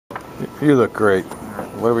You look great.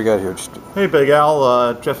 What do we got here? Hey, Big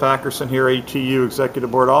Al. Jeff Ackerson here, ATU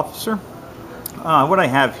Executive Board Officer. What I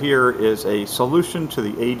have here is a solution to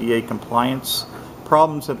the ADA compliance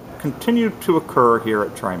problems that continue to occur here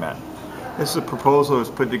at TriMet. This is a proposal that was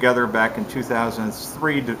put together back in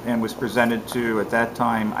 2003 and was presented to, at that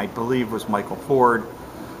time, I believe was Michael Ford.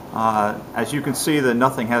 As you can see, that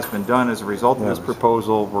nothing has been done as a result of this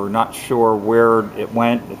proposal. We're not sure where it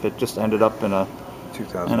went, if it just ended up in a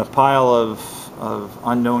pile of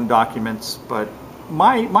unknown documents. But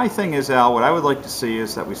my thing is, Al, what I would like to see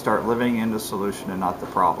is that we start living in the solution and not the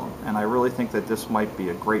problem. And I really think that this might be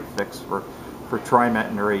a great fix for TriMet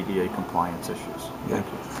and their ADA compliance issues. Thank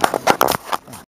you.